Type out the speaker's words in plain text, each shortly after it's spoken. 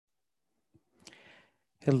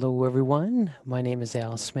Hello, everyone. My name is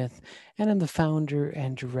Al Smith, and I'm the founder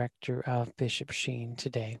and director of Bishop Sheen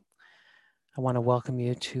today. I want to welcome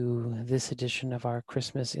you to this edition of our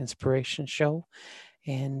Christmas Inspiration Show.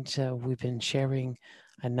 And we've been sharing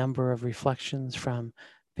a number of reflections from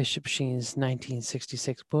Bishop Sheen's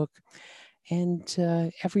 1966 book. And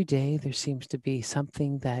every day there seems to be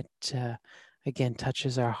something that, again,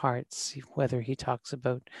 touches our hearts, whether he talks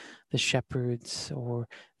about the shepherds or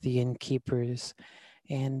the innkeepers.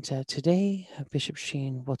 And today, Bishop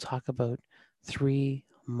Sheen will talk about three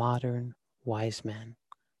modern wise men.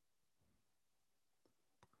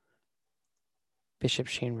 Bishop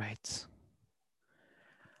Sheen writes,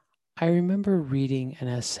 I remember reading an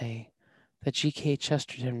essay that G.K.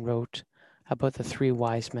 Chesterton wrote about the three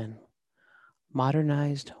wise men,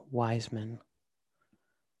 modernized wise men.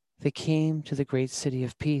 They came to the great city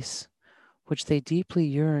of peace, which they deeply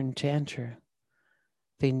yearned to enter.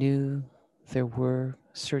 They knew there were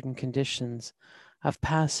certain conditions of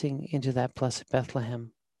passing into that blessed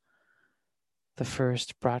Bethlehem. The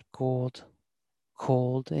first brought gold,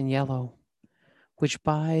 cold and yellow, which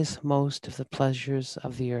buys most of the pleasures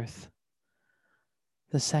of the earth.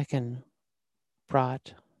 The second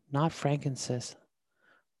brought not frankincense,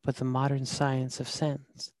 but the modern science of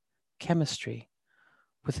sense, chemistry,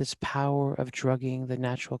 with its power of drugging the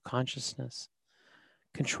natural consciousness,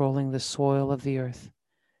 controlling the soil of the earth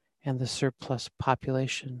and the surplus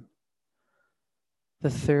population.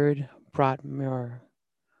 The third brought myrrh,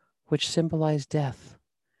 which symbolized death.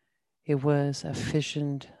 It was a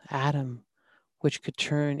fissioned atom which could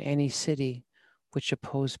turn any city which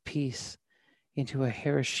opposed peace into a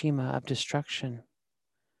Hiroshima of destruction.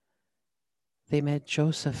 They met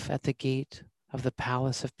Joseph at the gate of the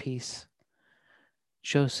palace of peace.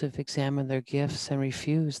 Joseph examined their gifts and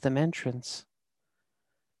refused them entrance.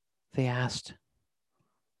 They asked,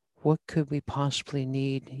 what could we possibly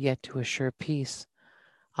need yet to assure peace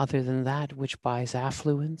other than that which buys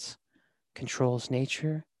affluence, controls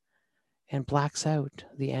nature, and blacks out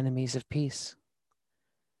the enemies of peace?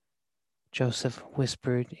 Joseph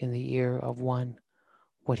whispered in the ear of one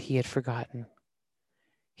what he had forgotten.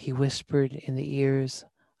 He whispered in the ears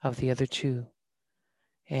of the other two,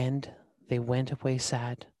 and they went away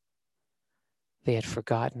sad. They had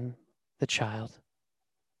forgotten the child.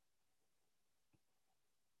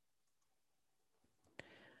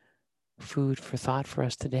 Food for thought for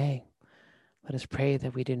us today. Let us pray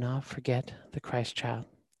that we do not forget the Christ child.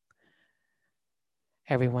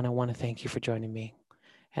 Everyone, I want to thank you for joining me.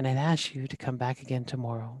 And I'd ask you to come back again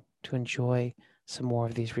tomorrow to enjoy some more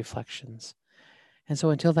of these reflections. And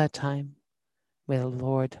so until that time, may the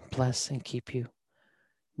Lord bless and keep you.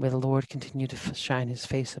 May the Lord continue to shine his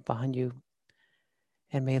face upon you.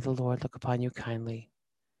 And may the Lord look upon you kindly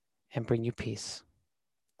and bring you peace.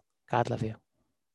 God love you.